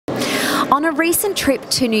On a recent trip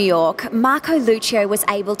to New York, Marco Lucio was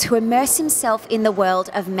able to immerse himself in the world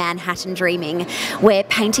of Manhattan dreaming, where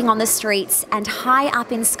painting on the streets and high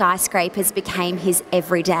up in skyscrapers became his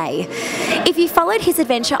everyday. If you followed his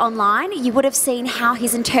adventure online, you would have seen how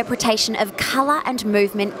his interpretation of colour and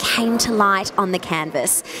movement came to light on the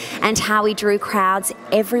canvas, and how he drew crowds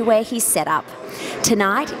everywhere he set up.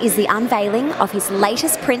 Tonight is the unveiling of his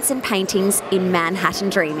latest prints and paintings in Manhattan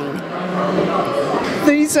dreaming.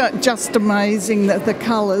 These are just amazing, the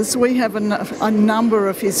colours. We have a number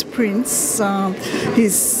of his prints,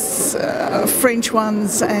 his French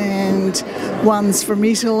ones and ones from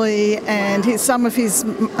Italy, and some of his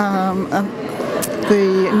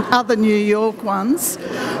the other New York ones.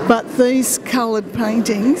 But these coloured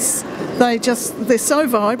paintings, they're so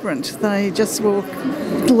vibrant. They just will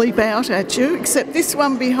leap out at you. Except this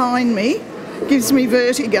one behind me gives me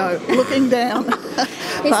vertigo looking down.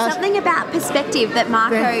 There's something about perspective that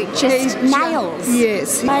Marco just nails.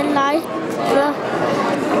 Yes. I like the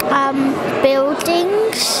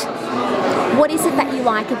buildings. What is it that you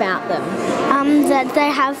like about them? That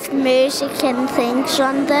they have music and things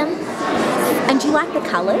on them. And do you like the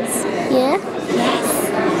colours? Yeah.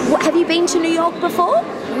 Yes. Have you been to New York before?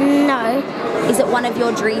 No. Is it one of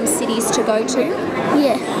your dream cities to go to?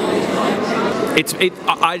 Yeah.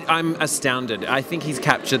 I'm astounded. I think he's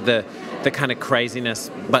captured the kind of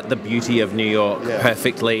craziness but the beauty of New York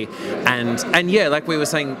perfectly. And yeah, like we were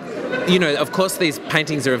saying, you know, of course these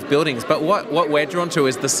paintings are of buildings, but what we're drawn to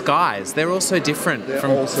is the skies. They're all so different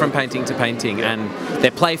from painting to painting, and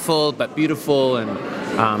they're playful but beautiful, and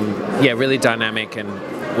yeah, really dynamic, and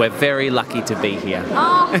we're very lucky to be here.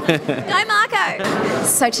 Oh, go Marco!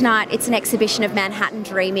 So tonight it's an exhibition of Manhattan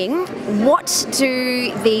dreaming. What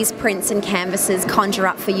do these prints and canvases conjure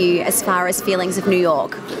up for you as far as feelings of New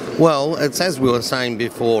York? Well, it's as we were saying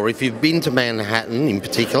before, if you've been to Manhattan in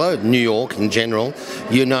particular, New York in general,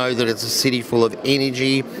 you know that it's a city full of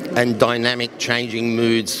energy and dynamic changing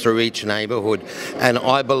moods through each neighbourhood. And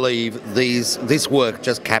I believe this work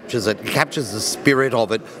just captures it. It captures the spirit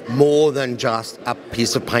of it more than just a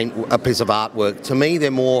piece of paint, a piece of artwork. To me,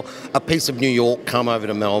 they're more a piece of New York come over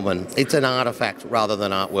to Melbourne. It's an artefact rather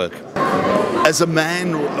than artwork. As a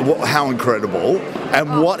man, how incredible,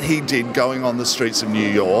 and what he did going on the streets of New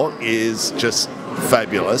York is just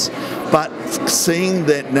fabulous. But seeing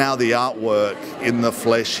that now the artwork in the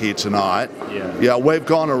flesh here tonight, yeah, we've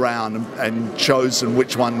gone around and chosen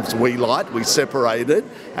which ones we liked. We separated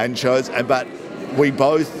and chose, but we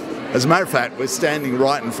both, as a matter of fact, we're standing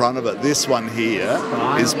right in front of it. This one here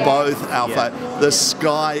is both our favourite. The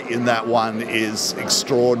sky in that one is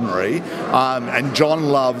extraordinary. And John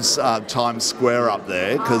loves Times Square up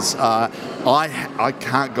there, because I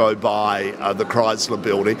can't go by the Chrysler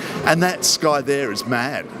building. And that sky there is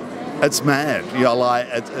mad. It's mad. You know, like,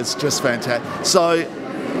 it's just fantastic. So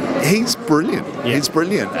he's brilliant. Yeah. He's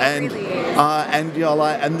brilliant. And you know,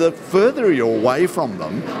 like, and the further you're away from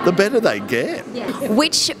them, the better they get.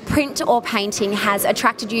 Which print or painting has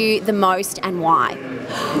attracted you the most, and why?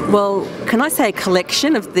 Well, can I say a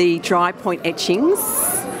collection of the dry point etchings,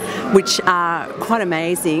 which are quite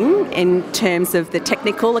amazing in terms of the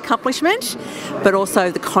technical accomplishment, but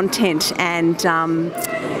also the content, and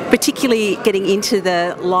particularly getting into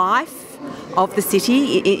the life of the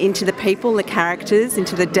city, into the people, the characters,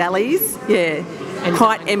 into the delis. Yeah, and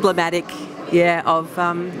quite emblematic, yeah, of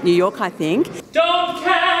New York, I think. Don't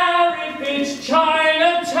care if it's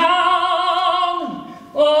Chinatown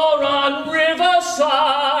or on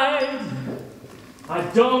Riverside. I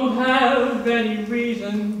don't have any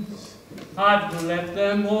reasons, I've left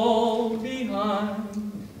them all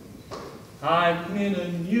behind. I'm in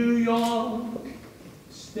a New York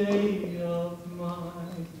state of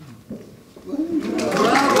mind.